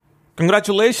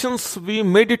Congratulations, we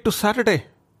made it to Saturday.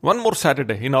 One more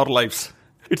Saturday in our lives.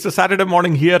 It's a Saturday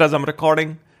morning here as I'm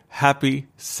recording. Happy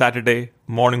Saturday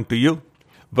morning to you.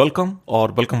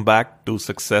 Welcome back to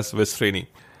Success with Srini.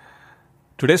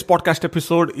 Today's podcast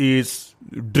episode is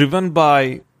driven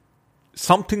by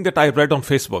something that I read on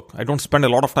Facebook. I don't spend a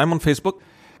lot of time on Facebook,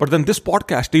 but then this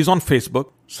podcast is on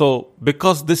Facebook. So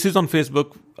because this is on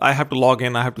Facebook, I have to log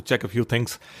in, I have to check a few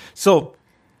things. So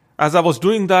as I was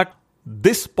doing that,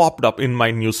 this popped up in my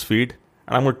news feed,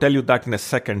 and I'm going to tell you that in a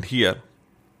second here.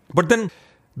 But then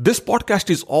this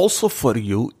podcast is also for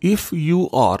you if you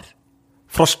are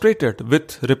frustrated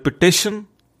with repetition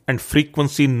and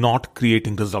frequency not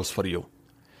creating results for you.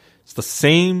 It's the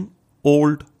same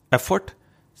old effort,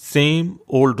 same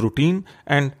old routine,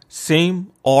 and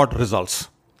same odd results.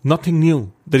 Nothing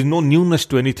new. There is no newness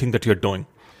to anything that you're doing.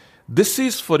 This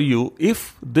is for you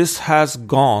if this has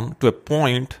gone to a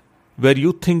point where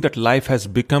you think that life has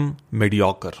become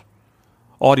mediocre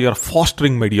or you're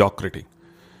fostering mediocrity.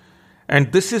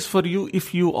 And this is for you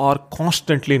if you are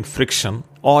constantly in friction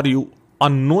or you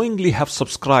unknowingly have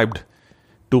subscribed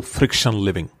to friction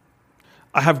living.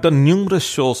 I have done numerous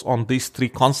shows on these three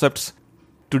concepts.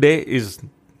 Today is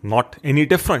not any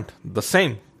different, the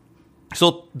same.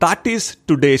 So that is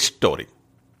today's story.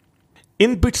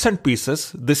 In bits and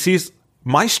pieces, this is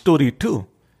my story too.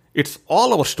 It's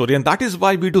all our story, and that is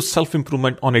why we do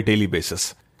self-improvement on a daily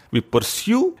basis. We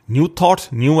pursue new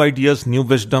thoughts, new ideas, new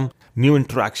wisdom, new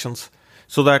interactions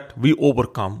so that we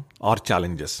overcome our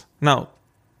challenges. Now,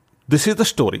 this is the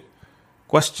story.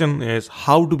 Question is,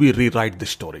 how do we rewrite this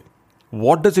story?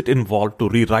 What does it involve to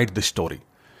rewrite this story?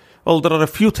 Well, there are a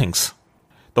few things.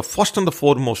 The first and the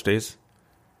foremost is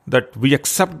that we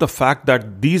accept the fact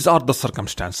that these are the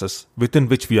circumstances within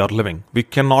which we are living. We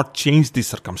cannot change these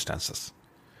circumstances.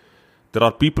 There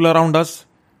are people around us.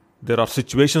 There are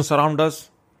situations around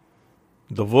us.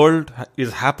 The world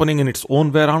is happening in its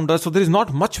own way around us. So there is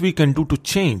not much we can do to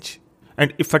change.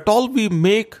 And if at all we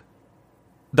make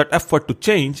that effort to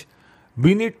change,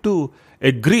 we need to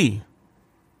agree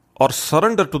or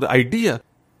surrender to the idea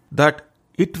that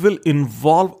it will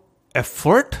involve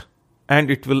effort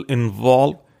and it will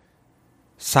involve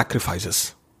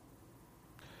sacrifices.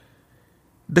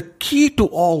 The key to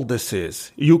all this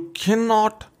is you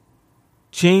cannot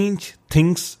change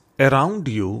things around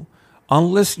you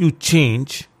unless you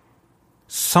change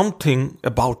something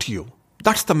about you.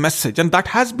 That's the message, and that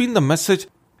has been the message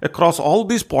across all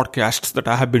these podcasts that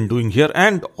I have been doing here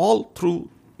and all through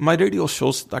my radio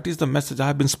shows. That is the message I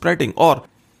have been spreading or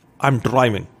I'm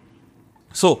driving.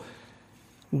 So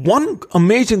one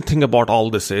amazing thing about all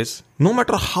this is no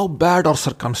matter how bad our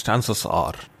circumstances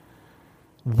are,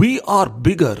 we are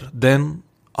bigger than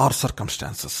our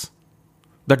circumstances.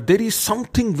 That there is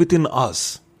something within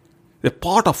us, a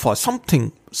part of us,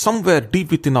 something somewhere deep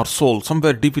within our soul,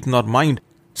 somewhere deep within our mind,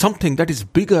 something that is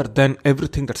bigger than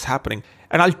everything that's happening.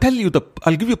 And I'll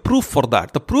give you proof for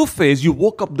that. The proof is you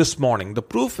woke up this morning. The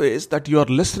proof is that you are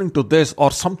listening to this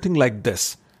or something like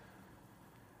this.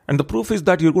 And the proof is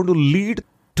that you're going to lead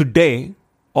today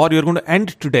or you're going to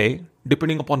end today,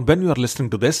 depending upon when you are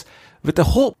listening to this, with a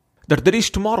hope that there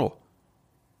is tomorrow.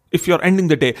 If you're ending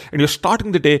the day and you're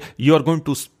starting the day, you are going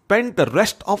to spend the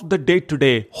rest of the day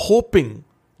today hoping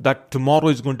that tomorrow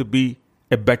is going to be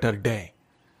a better day.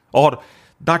 Or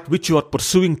that which you are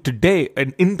pursuing today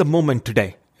and in the moment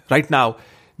today, right now,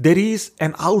 there is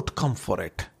an outcome for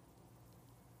it.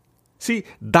 See,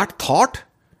 that thought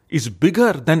is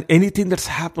bigger than anything that's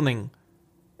happening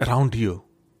around you.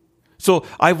 So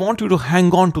I want you to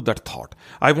hang on to that thought.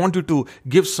 I want you to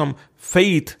give some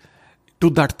faith to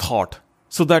that thought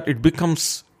so that it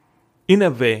becomes, in a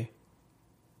way,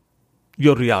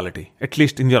 your reality, at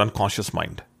least in your unconscious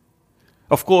mind.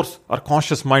 Of course, our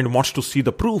conscious mind wants to see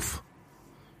the proof.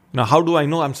 Now, how do I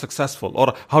know I'm successful?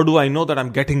 Or how do I know that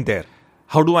I'm getting there?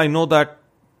 How do I know that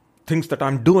things that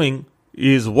I'm doing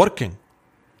is working?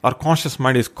 Our conscious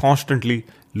mind is constantly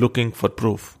looking for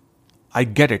proof. I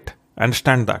get it. I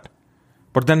understand that.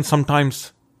 But then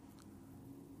sometimes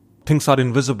things are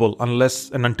invisible unless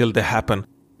and until they happen.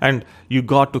 And you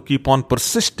got to keep on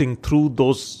persisting through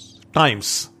those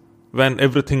times when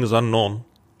everything is unknown.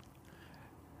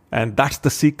 And that's the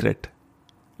secret.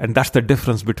 And that's the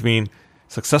difference between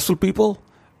successful people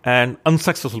and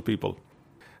unsuccessful people.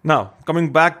 Now,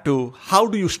 coming back to how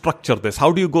do you structure this?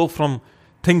 How do you go from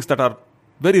things that are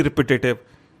very repetitive,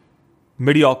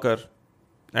 mediocre,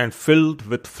 and filled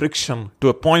with friction to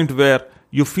a point where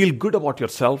you feel good about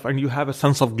yourself and you have a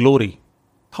sense of glory?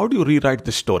 How do you rewrite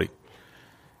this story?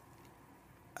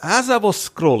 As I was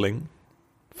scrolling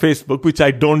Facebook, which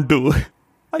I don't do,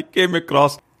 I came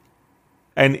across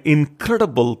an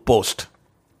incredible post.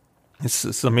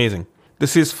 It's amazing.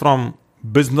 This is from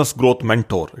Business Growth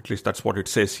Mentor. At least that's what it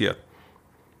says here.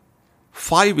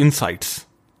 5 insights.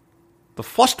 The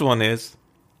first one is,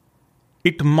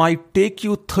 it might take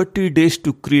you 30 days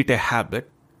to create a habit,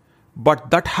 but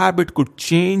that habit could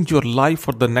change your life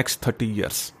for the next 30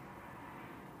 years.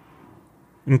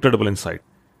 Incredible insight.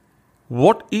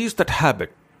 What is that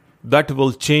habit that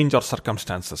will change our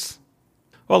circumstances?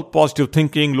 Well, positive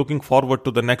thinking, looking forward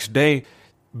to the next day,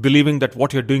 believing that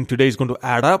what you're doing today is going to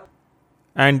add up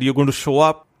and you're going to show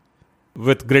up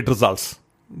with great results.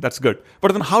 That's good.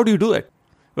 But then how do you do it?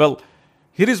 Well,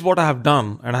 here is what I have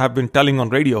done and I have been telling on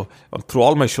radio through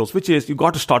all my shows, which is you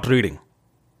got to start reading.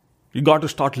 You got to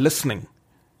start listening.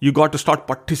 You got to start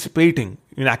participating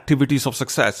in activities of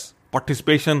success.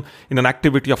 Participation in an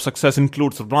activity of success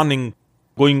includes running,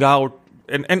 going out,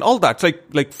 and all that. It's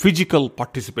like physical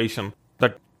participation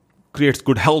that creates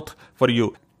good health for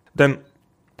you. Then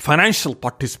financial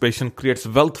participation creates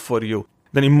wealth for you.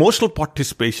 Then emotional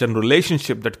participation,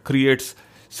 relationship that creates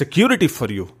security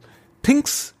for you.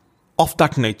 Things of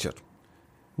that nature.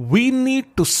 We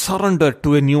need to surrender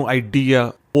to a new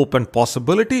idea, hope, and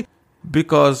possibility,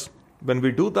 because when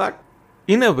we do that,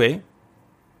 in a way,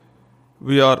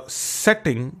 we are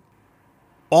setting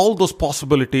all those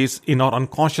possibilities in our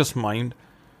unconscious mind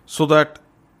so that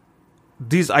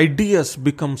these ideas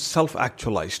become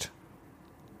self-actualized.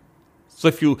 So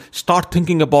if you start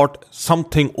thinking about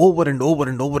something over and over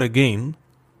and over again,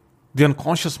 the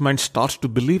unconscious mind starts to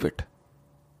believe it.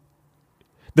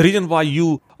 The reason why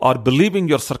you are believing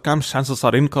your circumstances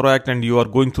are incorrect and you are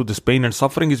going through this pain and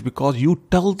suffering is because you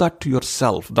tell that to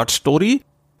yourself. That story,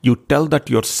 you tell that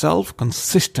to yourself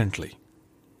consistently.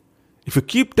 If you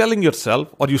keep telling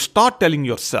yourself, or you start telling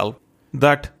yourself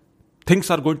that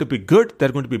things are going to be good,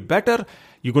 they're going to be better,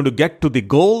 you're going to get to the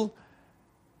goal,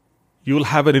 you will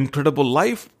have an incredible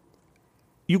life.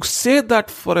 You say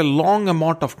that for a long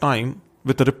amount of time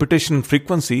with a repetition and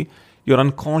frequency, your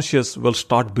unconscious will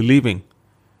start believing.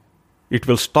 It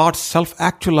will start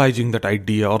self-actualizing that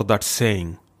idea or that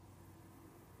saying.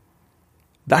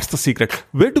 That's the secret.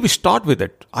 Where do we start with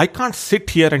it? I can't sit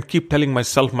here and keep telling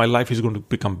myself my life is going to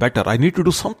become better. I need to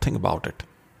do something about it.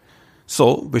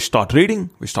 So we start reading,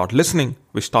 we start listening,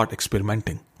 we start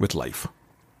experimenting with life.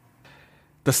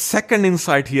 The second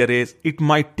insight here is, it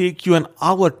might take you an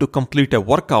hour to complete a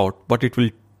workout, but it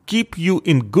will keep you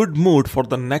in good mood for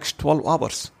the next 12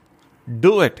 hours.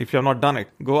 Do it if you have not done it.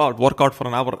 Go out, work out for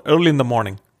an hour early in the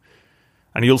morning,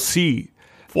 and you'll see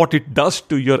what it does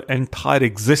to your entire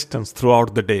existence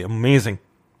throughout the day. Amazing.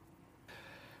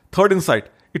 Third insight,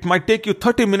 it might take you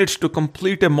 30 minutes to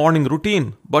complete a morning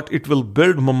routine, but it will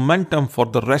build momentum for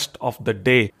the rest of the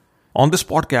day. On this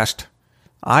podcast,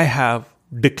 I have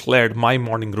declared my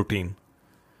morning routine.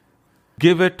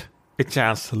 Give it a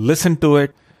chance. Listen to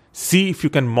it. See if you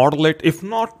can model it. If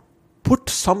not, put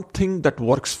something that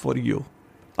works for you.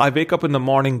 I wake up in the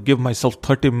morning, give myself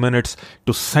 30 minutes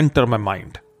to center my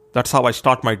mind. That's how I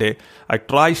start my day. I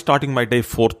try starting my day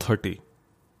 4:30.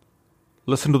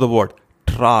 Listen to the word,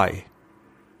 try.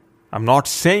 I'm not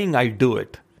saying I do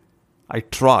it. I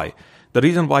try. The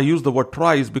reason why I use the word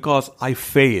try is because I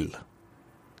fail.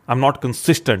 I'm not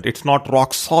consistent. It's not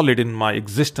rock solid in my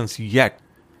existence yet.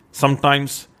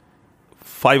 Sometimes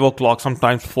 5 o'clock,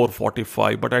 sometimes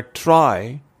 4:45. But I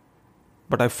try,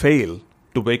 but I fail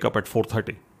to wake up at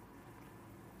 4:30.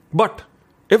 But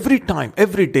every time,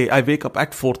 every day, I wake up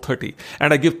at 4:30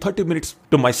 and I give 30 minutes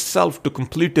to myself to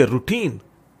complete a routine,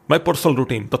 my personal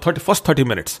routine, the first 30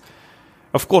 minutes.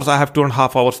 Of course, I have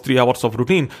 2.5 hours, 3 hours of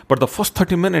routine, but the first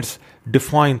 30 minutes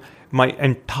define my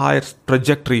entire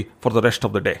trajectory for the rest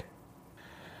of the day.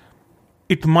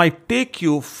 It might take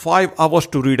you 5 hours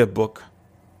to read a book,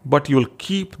 but you'll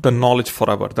keep the knowledge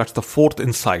forever. That's the fourth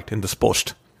insight in this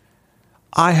post.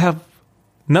 I have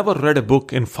never read a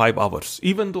book in 5 hours.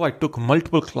 Even though I took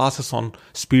multiple classes on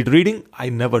speed reading, I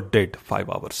never did 5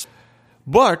 hours.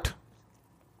 But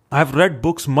I've read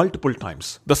books multiple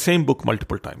times, the same book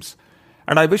multiple times.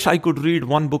 And I wish I could read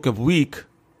one book a week,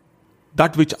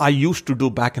 that which I used to do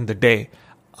back in the day.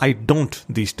 I don't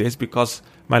these days because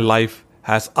my life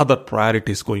has other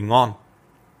priorities going on,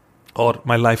 or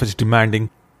my life is demanding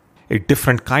a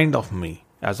different kind of me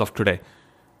as of today.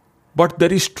 But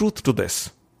there is truth to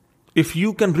this. If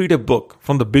you can read a book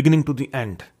from the beginning to the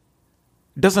end,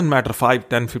 it doesn't matter 5,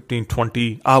 10, 15,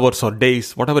 20 hours or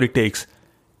days, whatever it takes,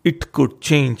 it could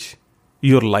change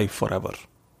your life forever.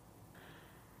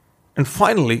 And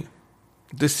finally,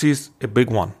 this is a big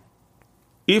one.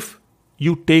 If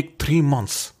you take 3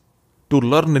 months to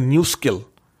learn a new skill,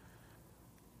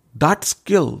 that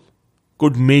skill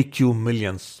could make you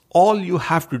millions. All you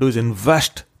have to do is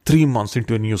invest 3 months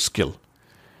into a new skill.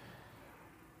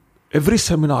 Every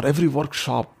seminar, every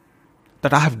workshop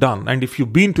that I have done, and if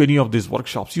you've been to any of these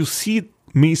workshops, you see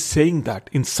me saying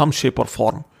that in some shape or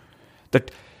form,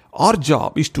 that our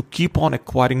job is to keep on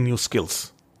acquiring new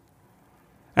skills.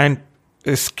 And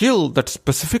a skill that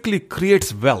specifically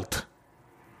creates wealth,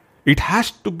 it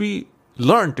has to be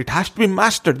learned, it has to be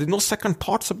mastered. There's no second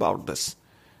thoughts about this.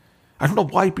 I don't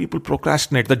know why people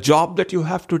procrastinate. The job that you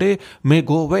have today may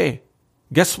go away.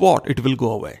 Guess what? It will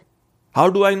go away.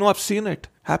 How do I know? I've seen it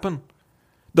happen.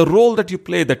 The role that you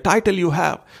play, the title you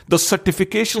have, the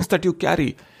certifications that you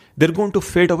carry, they're going to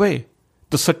fade away.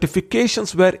 The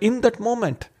certifications were in that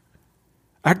moment,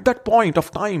 at that point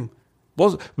of time,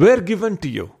 were given to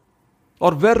you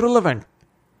or were relevant.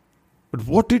 But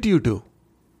what did you do?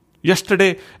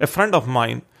 Yesterday, a friend of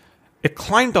mine, a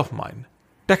client of mine,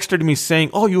 texted me saying,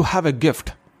 "Oh, you have a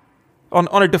gift,"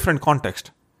 on a different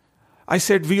context. I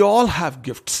said, we all have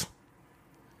gifts.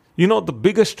 You know, the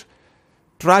biggest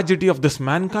tragedy of this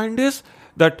mankind is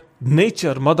that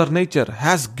nature, Mother Nature,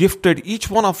 has gifted each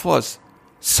one of us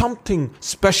something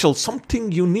special,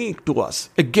 something unique to us,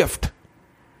 a gift.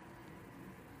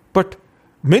 But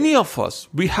many of us,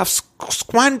 we have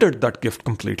squandered that gift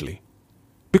completely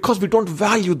because we don't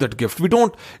value that gift. We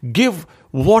don't give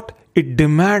what it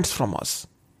demands from us.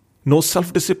 No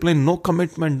self-discipline, no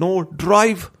commitment, no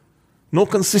drive, no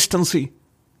consistency.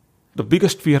 The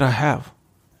biggest fear I have,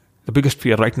 the biggest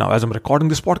fear right now as I'm recording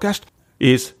this podcast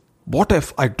is, what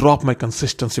if I drop my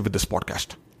consistency with this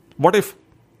podcast? What if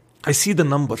I see the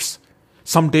numbers?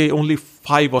 Someday only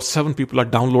 5 or 7 people are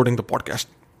downloading the podcast.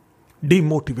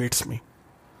 Demotivates me.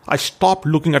 I stop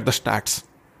looking at the stats.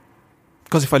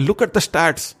 Because if I look at the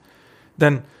stats,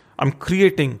 then I'm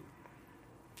creating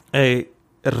a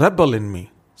rebel in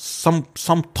me. Some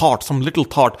thought, some little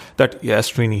thought that,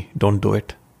 yes, Srini, don't do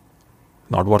it.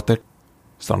 Not worth it.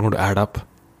 It's not going to add up.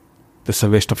 This is a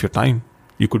waste of your time.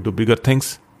 You could do bigger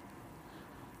things.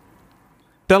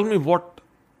 Tell me what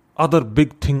other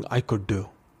big thing I could do.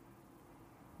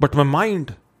 But my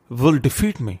mind will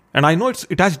defeat me. And I know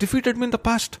it has defeated me in the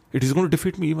past. It is going to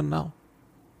defeat me even now.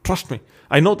 Trust me.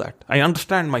 I know that. I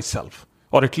understand myself.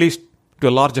 Or at least to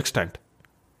a large extent.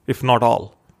 If not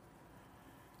all.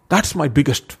 That's my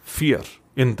biggest fear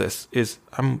in this is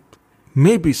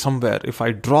maybe somewhere if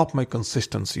I drop my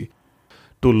consistency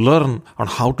to learn on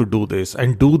how to do this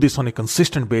and do this on a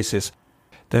consistent basis,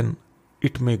 then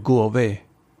it may go away.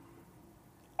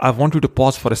 I want you to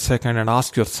pause for a second and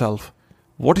ask yourself,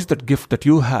 what is that gift that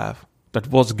you have that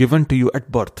was given to you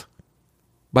at birth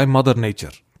by Mother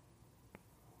Nature?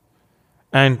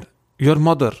 And your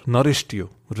mother nourished you,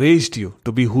 raised you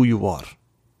to be who you are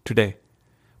today.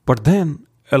 But then,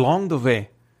 along the way,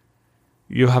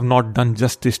 you have not done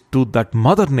justice to that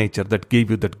Mother Nature that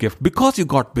gave you that gift because you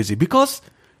got busy, because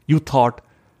you thought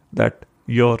that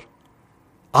your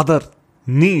other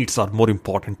needs are more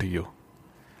important to you.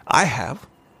 I have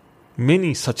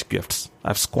many such gifts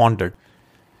I've squandered.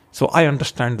 So I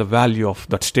understand the value of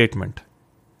that statement.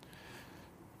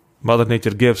 Mother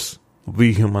Nature gives,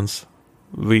 we humans,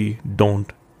 we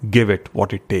don't give it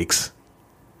what it takes.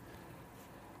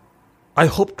 I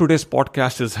hope today's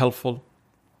podcast is helpful.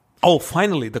 Oh,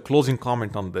 finally, the closing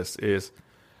comment on this is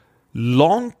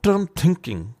long-term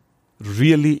thinking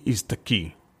really is the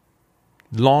key.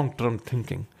 Long-term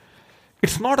thinking.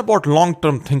 It's not about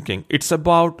long-term thinking. It's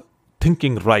about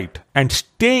thinking right and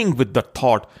staying with the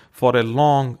thought for a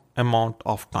long amount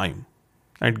of time.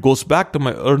 And it goes back to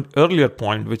my earlier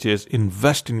point, which is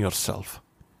invest in yourself.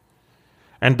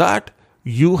 And that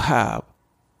you have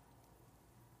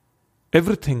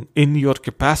everything in your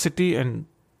capacity and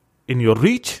in your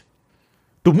reach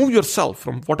to move yourself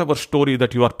from whatever story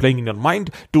that you are playing in your mind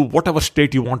to whatever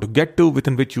state you want to get to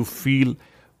within which you feel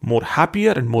more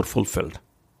happier and more fulfilled.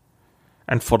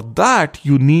 And for that,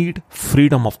 you need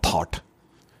freedom of thought.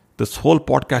 This whole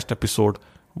podcast episode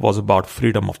was about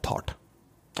freedom of thought.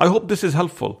 I hope this is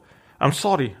helpful. I'm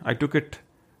sorry I took it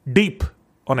deep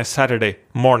on a Saturday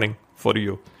morning for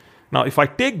you. Now, if I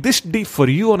take this deep for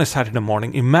you on a Saturday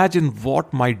morning, imagine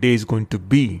what my day is going to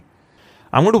be.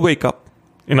 I'm going to wake up.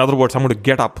 In other words, I'm going to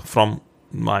get up from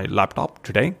my laptop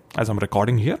today as I'm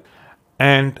recording here.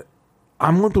 And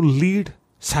I'm going to lead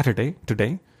Saturday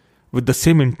today with the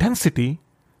same intensity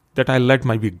that I led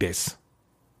my weekdays.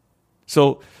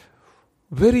 So,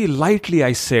 very lightly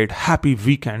I said, happy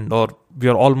weekend, or we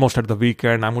are almost at the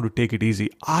weekend, I'm going to take it easy.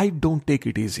 I don't take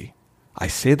it easy. I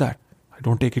say that. I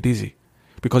don't take it easy.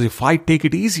 Because if I take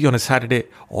it easy on a Saturday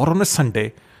or on a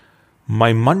Sunday,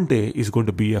 my Monday is going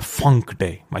to be a funk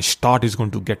day. My start is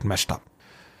going to get messed up.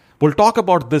 We'll talk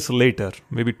about this later,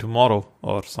 maybe tomorrow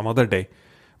or some other day.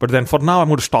 But then for now, I'm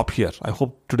going to stop here. I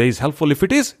hope today is helpful. If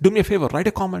it is, do me a favor, write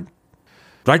a comment,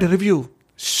 write a review,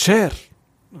 share,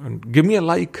 and give me a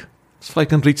like so I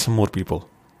can reach some more people.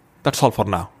 That's all for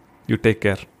now. You take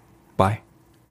care. Bye.